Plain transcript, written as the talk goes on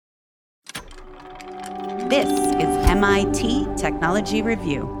This is MIT Technology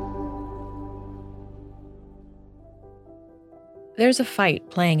Review. There's a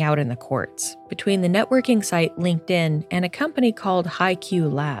fight playing out in the courts between the networking site LinkedIn and a company called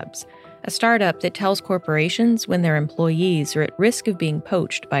HiQ Labs, a startup that tells corporations when their employees are at risk of being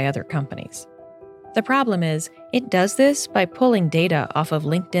poached by other companies. The problem is, it does this by pulling data off of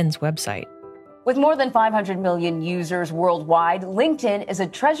LinkedIn's website. With more than 500 million users worldwide, LinkedIn is a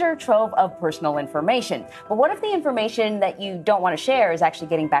treasure trove of personal information. But what if the information that you don't want to share is actually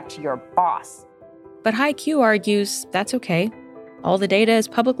getting back to your boss? But HiQ argues that's okay. All the data is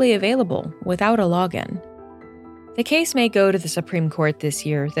publicly available without a login. The case may go to the Supreme Court this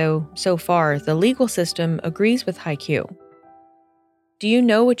year, though so far the legal system agrees with HiQ. Do you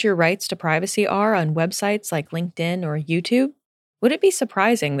know what your rights to privacy are on websites like LinkedIn or YouTube? Would it be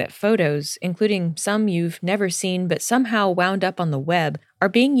surprising that photos, including some you've never seen but somehow wound up on the web, are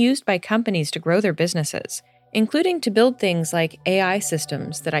being used by companies to grow their businesses, including to build things like AI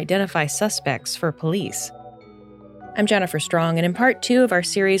systems that identify suspects for police? I'm Jennifer Strong, and in part 2 of our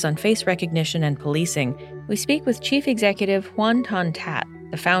series on face recognition and policing, we speak with Chief Executive Hoan Ton-That,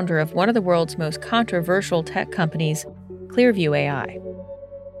 the founder of one of the world's most controversial tech companies, Clearview AI.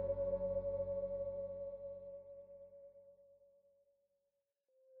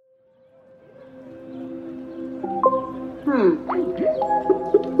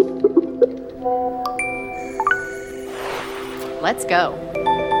 Let's go.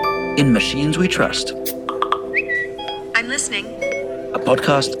 In Machines We Trust. I'm listening. A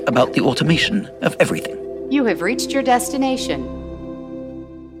podcast about the automation of everything. You have reached your destination.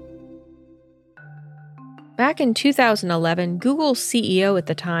 Back in 2011, Google's CEO at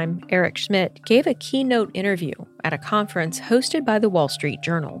the time, Eric Schmidt, gave a keynote interview at a conference hosted by the Wall Street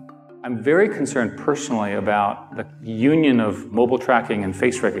Journal. I'm very concerned personally about the union of mobile tracking and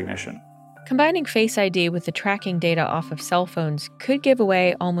face recognition. Combining Face ID with the tracking data off of cell phones could give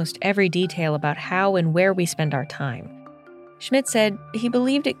away almost every detail about how and where we spend our time. Schmidt said he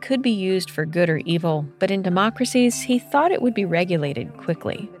believed it could be used for good or evil, but in democracies, he thought it would be regulated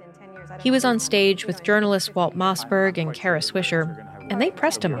quickly. He was on stage with journalists Walt Mossberg and Kara Swisher, and they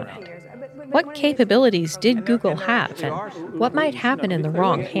pressed him on it. What capabilities did Google have, and what might happen in the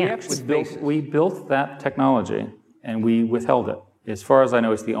wrong hands? We built that technology, and we withheld it. As far as I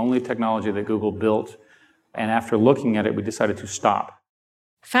know, it's the only technology that Google built, and after looking at it, we decided to stop.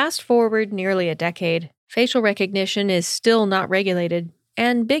 Fast forward nearly a decade, facial recognition is still not regulated,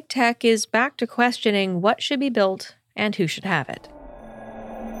 and big tech is back to questioning what should be built and who should have it.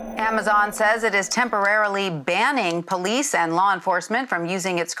 Amazon says it is temporarily banning police and law enforcement from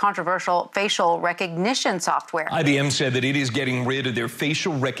using its controversial facial recognition software. IBM said that it is getting rid of their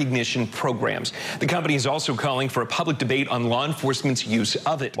facial recognition programs. The company is also calling for a public debate on law enforcement's use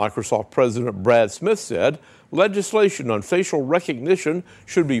of it. Microsoft President Brad Smith said legislation on facial recognition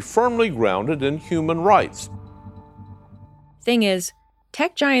should be firmly grounded in human rights. Thing is,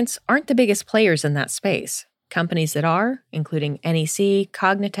 tech giants aren't the biggest players in that space. Companies that are, including NEC,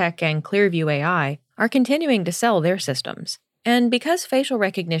 Cognitech, and Clearview AI, are continuing to sell their systems. And because facial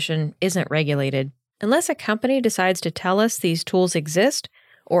recognition isn't regulated, unless a company decides to tell us these tools exist,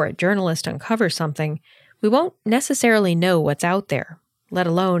 or a journalist uncovers something, we won't necessarily know what's out there, let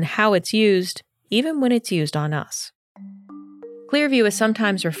alone how it's used, even when it's used on us. Clearview is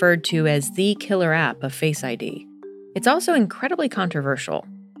sometimes referred to as the killer app of Face ID. It's also incredibly controversial.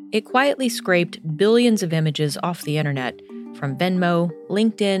 It quietly scraped billions of images off the internet from Venmo,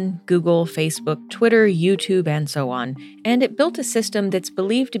 LinkedIn, Google, Facebook, Twitter, YouTube, and so on, and it built a system that's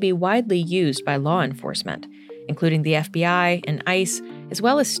believed to be widely used by law enforcement, including the FBI and ICE, as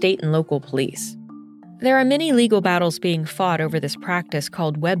well as state and local police. There are many legal battles being fought over this practice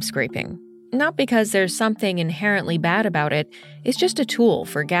called web scraping. Not because there's something inherently bad about it, it's just a tool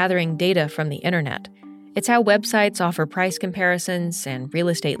for gathering data from the internet. It's how websites offer price comparisons and real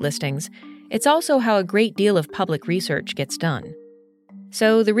estate listings. It's also how a great deal of public research gets done.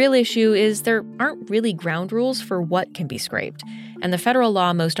 So the real issue is there aren't really ground rules for what can be scraped, and the federal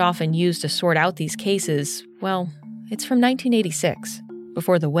law most often used to sort out these cases, well, it's from 1986,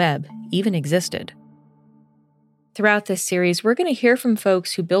 before the web even existed. Throughout this series, we're going to hear from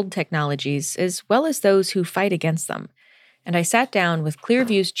folks who build technologies as well as those who fight against them. And I sat down with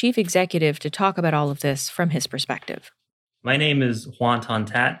Clearview's chief executive to talk about all of this from his perspective. My name is Hoan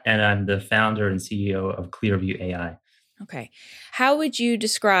Ton-That, and I'm the founder and CEO of Clearview AI. Okay. How would you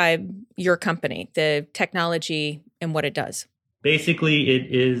describe your company, the technology, and what it does? Basically,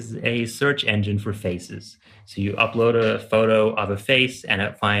 it is a search engine for faces. So you upload a photo of a face, and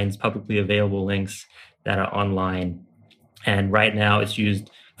it finds publicly available links that are online. And right now, it's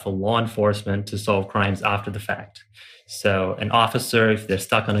used for law enforcement to solve crimes after the fact. So an officer, if they're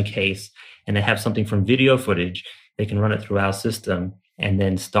stuck on a case and they have something from video footage, they can run it through our system and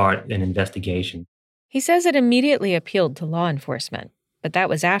then start an investigation. He says it immediately appealed to law enforcement, but that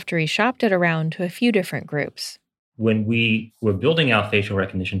was after he shopped it around to a few different groups. When we were building our facial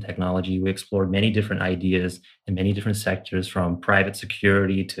recognition technology, we explored many different ideas in many different sectors, from private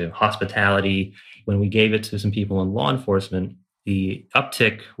security to hospitality. When we gave it to some people in law enforcement, the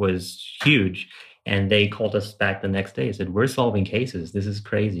uptick was huge. And they called us back the next day and said, "We're solving cases. This is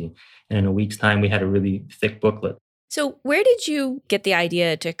crazy." And in a week's time, we had a really thick booklet. So where did you get the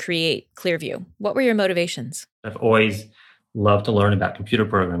idea to create Clearview? What were your motivations? I've always loved to learn about computer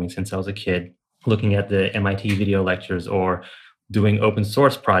programming since I was a kid, looking at the MIT video lectures or doing open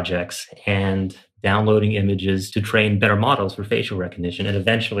source projects and downloading images to train better models for facial recognition. And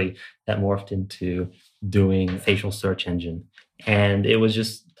eventually that morphed into doing facial search engine. And it was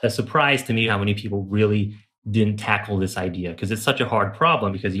just a surprise to me how many people really didn't tackle this idea, because it's such a hard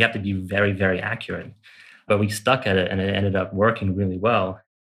problem because you have to be very, very accurate. But we stuck at it and it ended up working really well.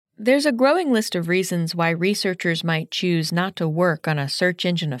 There's a growing list of reasons why researchers might choose not to work on a search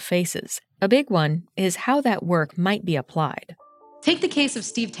engine of faces. A big one is how that work might be applied. Take the case of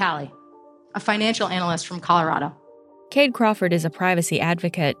Steve Talley, a financial analyst from Colorado. Cade Crawford is a privacy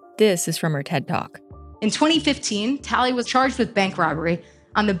advocate. This is from her TED Talk. In 2015, Talley was charged with bank robbery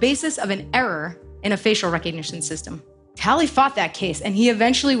on the basis of an error in a facial recognition system. Talley fought that case, and he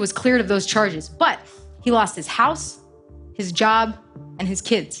eventually was cleared of those charges, but he lost his house, his job, and his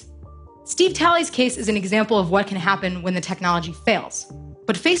kids. Steve Talley's case is an example of what can happen when the technology fails.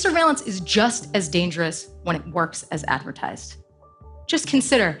 But face surveillance is just as dangerous when it works as advertised. Just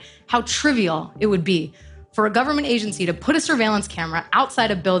consider how trivial it would be for a government agency to put a surveillance camera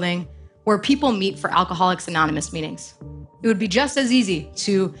outside a building where people meet for Alcoholics Anonymous meetings. It would be just as easy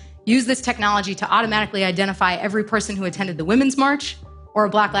to use this technology to automatically identify every person who attended the Women's March or a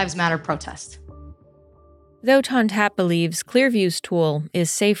Black Lives Matter protest. Though Thanh Tap believes Clearview's tool is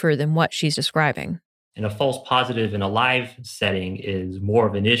safer than what she's describing. And a false positive in a live setting is more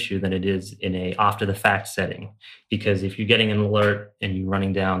of an issue than it is in a after-the-fact setting. Because if you're getting an alert and you're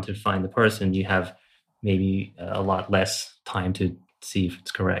running down to find the person, you have maybe a lot less time to see if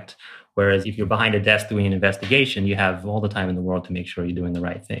it's correct. Whereas if you're behind a desk doing an investigation, you have all the time in the world to make sure you're doing the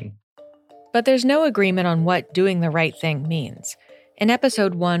right thing. But there's no agreement on what doing the right thing means. In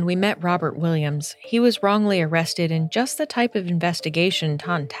episode 1, we met Robert Williams. He was wrongly arrested in just the type of investigation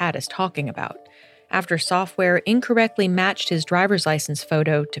Thanh Tap is talking about, after software incorrectly matched his driver's license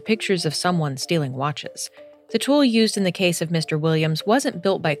photo to pictures of someone stealing watches. The tool used in the case of Mr. Williams wasn't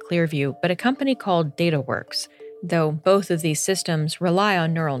built by Clearview, but a company called DataWorks, though both of these systems rely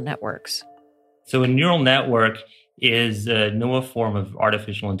on neural networks. So a neural network is a newer form of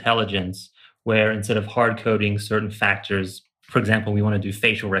artificial intelligence where instead of hard coding certain factors, for example, we want to do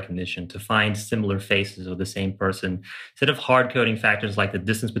facial recognition to find similar faces of the same person. Instead of hard coding factors like the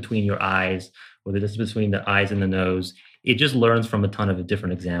distance between your eyes or the distance between the eyes and the nose, it just learns from a ton of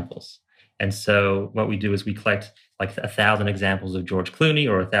different examples. And so what we do is we collect like 1,000 examples of George Clooney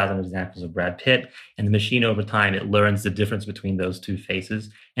or 1,000 examples of Brad Pitt. And the machine over time, it learns the difference between those two faces.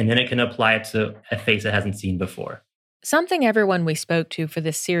 And then it can apply it to a face it hasn't seen before. Something everyone we spoke to for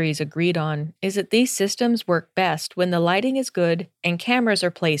this series agreed on is that these systems work best when the lighting is good and cameras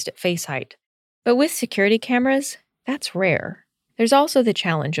are placed at face height. But with security cameras, that's rare. There's also the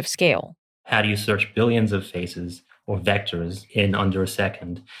challenge of scale. How do you search billions of faces or vectors in under a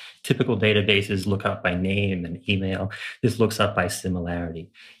second? Typical databases look up by name and email. This looks up by similarity.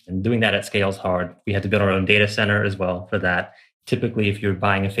 And doing that at scale is hard. We had to build our own data center as well for that. Typically, if you're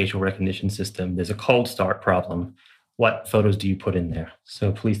buying a facial recognition system, there's a cold start problem. What photos do you put in there? So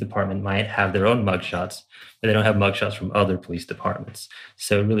a police department might have their own mugshots, but they don't have mugshots from other police departments.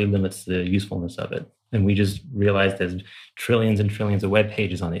 So it really limits the usefulness of it. And we just realized there's trillions and trillions of web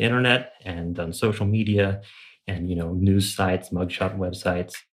pages on the internet and on social media and, news sites, mugshot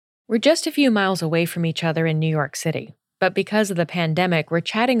websites. We're just a few miles away from each other in New York City. But because of the pandemic, we're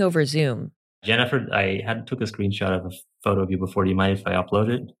chatting over Zoom. Jennifer, I took a screenshot of a photo of you before. Do you mind if I upload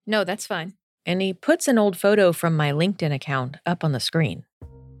it? No, that's fine. And he puts an old photo from my LinkedIn account up on the screen.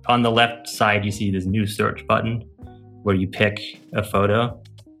 On the left side, you see this new search button where you pick a photo.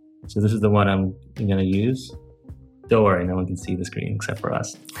 So this is the one I'm going to use. Don't worry, no one can see the screen except for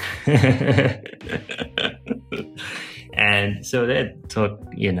us. And so that took,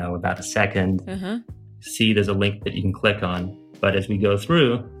 about a second. See, there's a link that you can click on. But as we go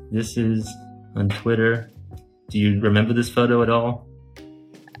through, this is on Twitter. Do you remember this photo at all?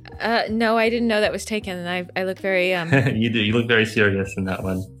 No, I didn't know that was taken, and I look very... You do. You look very serious in that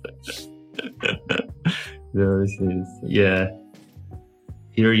one. Very serious. Yeah.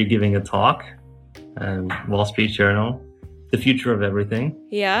 Here you're giving a talk, Wall Street Journal, the future of everything.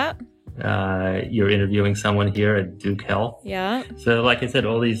 Yeah. You're interviewing someone here at Duke Health. Yeah. So like I said,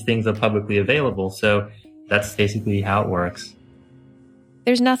 all these things are publicly available. So that's basically how it works.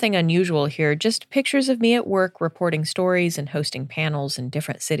 There's nothing unusual here, just pictures of me at work reporting stories and hosting panels in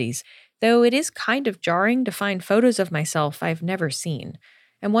different cities, though it is kind of jarring to find photos of myself I've never seen.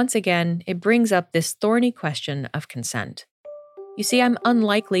 And once again, it brings up this thorny question of consent. You see, I'm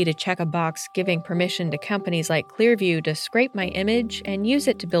unlikely to check a box giving permission to companies like Clearview to scrape my image and use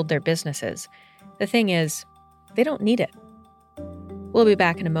it to build their businesses. The thing is, they don't need it. We'll be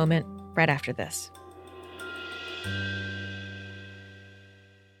back in a moment, right after this.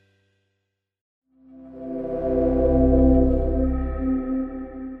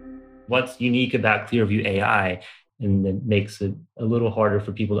 What's unique about Clearview AI, and that makes it a little harder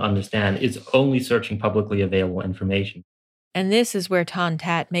for people to understand, is only searching publicly available information. And this is where Ton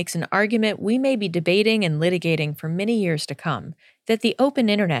Tat makes an argument we may be debating and litigating for many years to come, that the open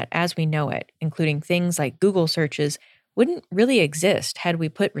internet as we know it, including things like Google searches, wouldn't really exist had we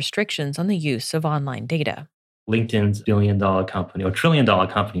put restrictions on the use of online data. LinkedIn's billion-dollar company or trillion-dollar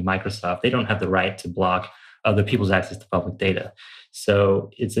company, Microsoft, they don't have the right to block other people's access to public data. So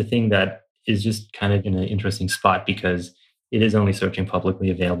it's a thing that is just kind of in an interesting spot because it is only searching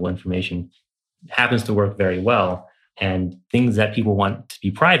publicly available information. It happens to work very well. And things that people want to be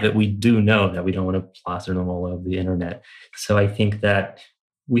private, we do know that we don't want to plaster them all over the internet. So I think that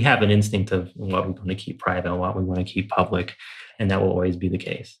we have an instinct of what we want to keep private and what we want to keep public, and that will always be the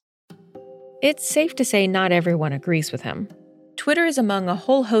case. It's safe to say not everyone agrees with him. Twitter is among a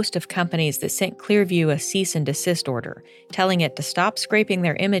whole host of companies that sent Clearview a cease and desist order, telling it to stop scraping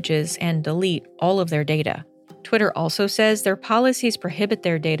their images and delete all of their data. Twitter also says their policies prohibit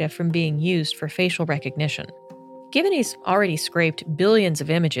their data from being used for facial recognition. Given he's already scraped billions of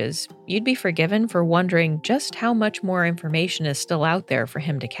images, you'd be forgiven for wondering just how much more information is still out there for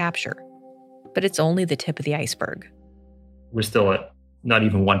him to capture. But it's only the tip of the iceberg. We're still at not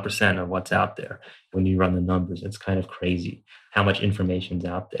even 1% of what's out there. When you run the numbers, it's kind of crazy how much information's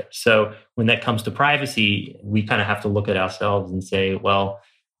out there. So when that comes to privacy, we kind of have to look at ourselves and say, well,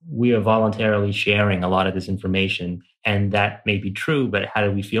 we are voluntarily sharing a lot of this information, and that may be true, but how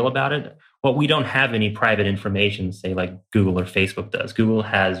do we feel about it? Well, we don't have any private information, say like Google or Facebook does. Google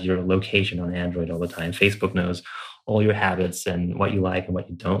has your location on Android all the time. Facebook knows all your habits and what you like and what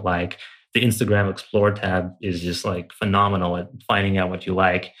you don't like. The Instagram Explore tab is just like phenomenal at finding out what you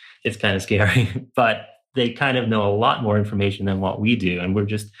like. It's kind of scary, but they kind of know a lot more information than what we do. And we're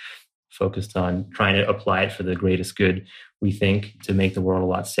just focused on trying to apply it for the greatest good, we think, to make the world a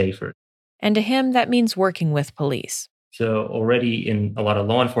lot safer. And to him, that means working with police. So already in a lot of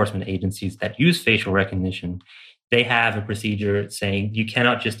law enforcement agencies that use facial recognition, they have a procedure saying you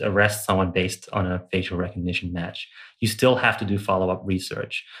cannot just arrest someone based on a facial recognition match. You still have to do follow-up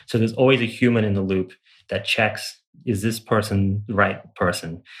research. So there's always a human in the loop that checks, is this person the right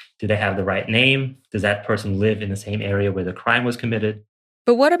person? Do they have the right name? Does that person live in the same area where the crime was committed?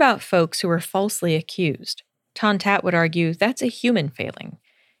 But what about folks who are falsely accused? Ton Tat would argue that's a human failing.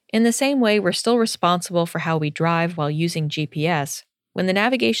 In the same way, we're still responsible for how we drive while using GPS. When the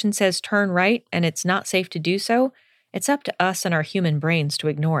navigation says turn right and it's not safe to do so, it's up to us and our human brains to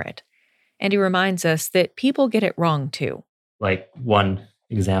ignore it. And he reminds us that people get it wrong too. Like one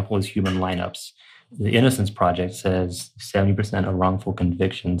example is human lineups. The Innocence Project says 70% of wrongful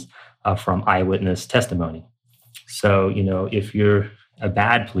convictions are from eyewitness testimony. So, if you're a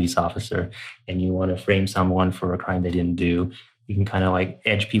bad police officer and you want to frame someone for a crime they didn't do, you can kind of like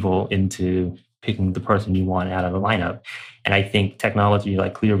edge people into picking the person you want out of a lineup. And I think technology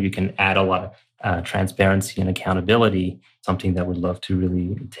like Clearview can add a lot of transparency and accountability. Something that we'd love to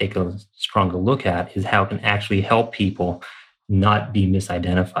really take a stronger look at is how it can actually help people not be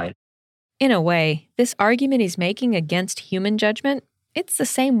misidentified. In a way, this argument he's making against human judgment, it's the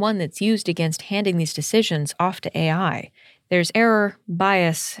same one that's used against handing these decisions off to AI. There's error,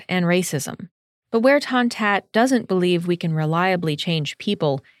 bias, and racism. But where Ton Tat doesn't believe we can reliably change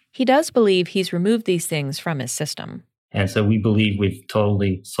people, he does believe he's removed these things from his system. And so we believe we've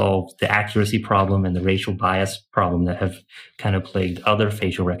totally solved the accuracy problem and the racial bias problem that have kind of plagued other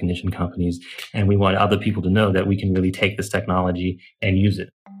facial recognition companies. And we want other people to know that we can really take this technology and use it.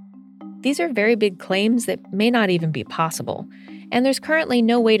 These are very big claims that may not even be possible. And there's currently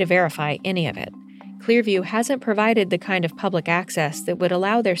no way to verify any of it. Clearview hasn't provided the kind of public access that would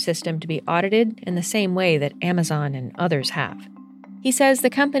allow their system to be audited in the same way that Amazon and others have. He says the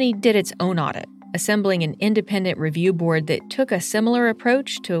company did its own audit, assembling an independent review board that took a similar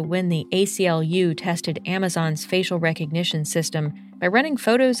approach to when the ACLU tested Amazon's facial recognition system by running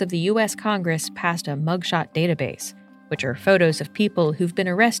photos of the U.S. Congress past a mugshot database, which are photos of people who've been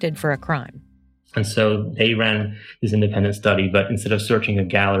arrested for a crime. And so they ran this independent study, but instead of searching a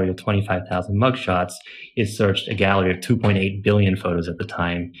gallery of 25,000 mugshots, it searched a gallery of 2.8 billion photos at the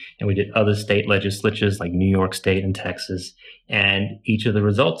time. And we did other state legislatures like New York State and Texas. And each of the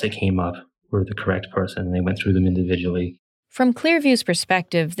results that came up were the correct person, and they went through them individually. From Clearview's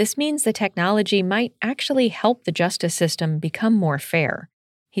perspective, this means the technology might actually help the justice system become more fair.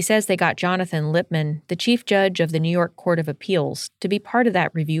 He says they got Jonathan Lippman, the chief judge of the New York Court of Appeals, to be part of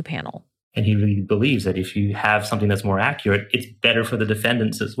that review panel. And he really believes that if you have something that's more accurate, it's better for the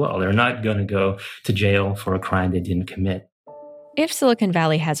defendants as well. They're not going to go to jail for a crime they didn't commit. If Silicon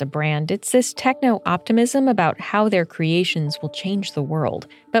Valley has a brand, it's this techno-optimism about how their creations will change the world,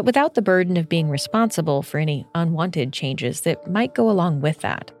 but without the burden of being responsible for any unwanted changes that might go along with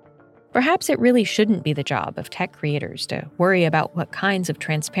that. Perhaps it really shouldn't be the job of tech creators to worry about what kinds of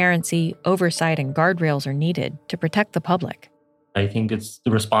transparency, oversight, and guardrails are needed to protect the public. I think it's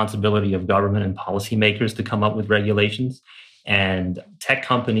the responsibility of government and policymakers to come up with regulations, and tech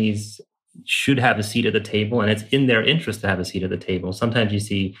companies should have a seat at the table, and it's in their interest to have a seat at the table. Sometimes you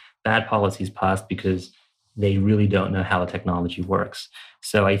see bad policies passed because they really don't know how the technology works.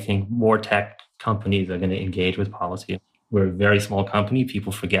 So I think more tech companies are going to engage with policy. We're a very small company.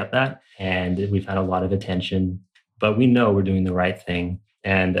 People forget that, and we've had a lot of attention, but we know we're doing the right thing.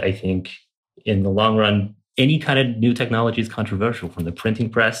 And I think in the long run, any kind of new technology is controversial, from the printing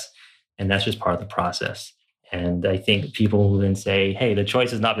press, and that's just part of the process. And I think people will then say, hey, the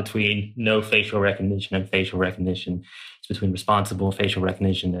choice is not between no facial recognition and facial recognition. It's between responsible facial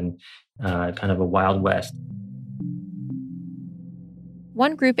recognition and kind of a Wild West.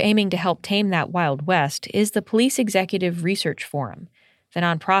 One group aiming to help tame that Wild West is the Police Executive Research Forum. The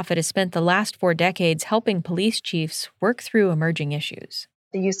nonprofit has spent the last 4 decades helping police chiefs work through emerging issues.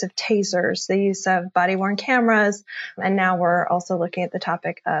 The use of tasers, the use of body-worn cameras, and now we're also looking at the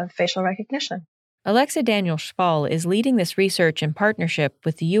topic of facial recognition. Alexa Daniel-Schwal is leading this research in partnership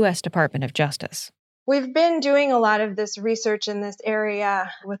with the U.S. Department of Justice. We've been doing a lot of this research in this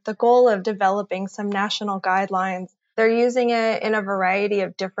area with the goal of developing some national guidelines. They're using it in a variety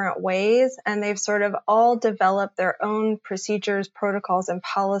of different ways, and they've sort of all developed their own procedures, protocols, and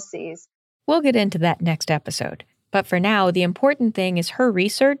policies. We'll get into that next episode. But for now, the important thing is her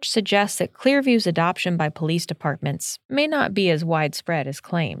research suggests that Clearview's adoption by police departments may not be as widespread as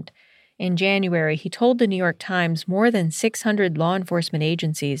claimed. In January, he told the New York Times more than 600 law enforcement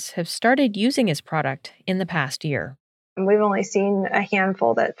agencies have started using his product in the past year. We've only seen a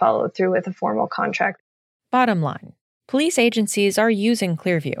handful that followed through with a formal contract. Bottom line, police agencies are using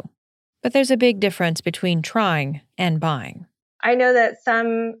Clearview. But there's a big difference between trying and buying. I know that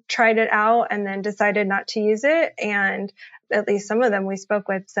some tried it out and then decided not to use it. And at least some of them we spoke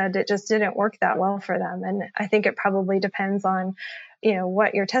with said it just didn't work that well for them. And I think it probably depends on,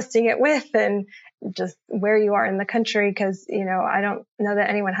 what you're testing it with and just where you are in the country. Because, I don't know that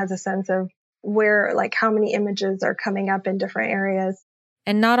anyone has a sense of where, how many images are coming up in different areas.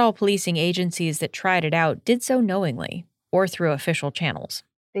 And not all policing agencies that tried it out did so knowingly or through official channels.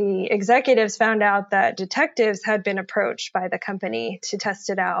 The executives found out that detectives had been approached by the company to test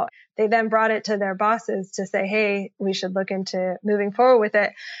it out. They then brought it to their bosses to say, hey, we should look into moving forward with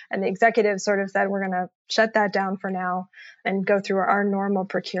it. And the executives sort of said, we're going to shut that down for now and go through our normal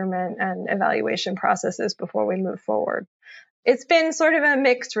procurement and evaluation processes before we move forward. It's been sort of a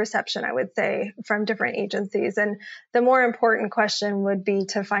mixed reception, I would say, from different agencies. And the more important question would be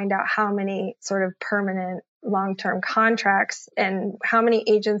to find out how many sort of permanent long-term contracts and how many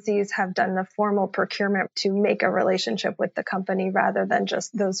agencies have done the formal procurement to make a relationship with the company rather than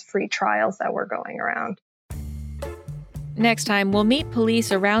just those free trials that were going around. Next time, we'll meet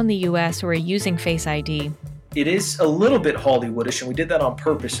police around the U.S. who are using Face ID. It is a little bit Hollywoodish, and we did that on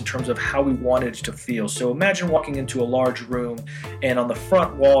purpose in terms of how we wanted it to feel. So imagine walking into a large room, and on the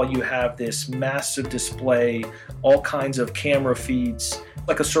front wall you have this massive display, all kinds of camera feeds,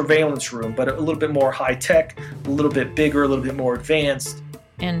 like a surveillance room, but a little bit more high-tech, a little bit bigger, a little bit more advanced.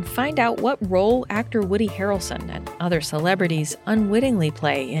 And find out what role actor Woody Harrelson and other celebrities unwittingly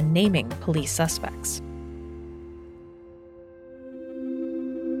play in naming police suspects.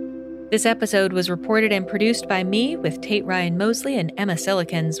 This episode was reported and produced by me with Tate Ryan Mosley and Emma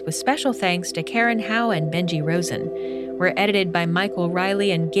Silikans, with special thanks to Karen Howe and Benji Rosen. We're edited by Michael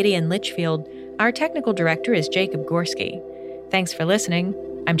Riley and Gideon Litchfield. Our technical director is Jacob Gorski. Thanks for listening.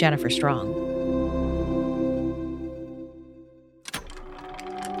 I'm Jennifer Strong.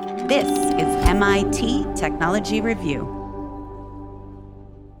 This is MIT Technology Review.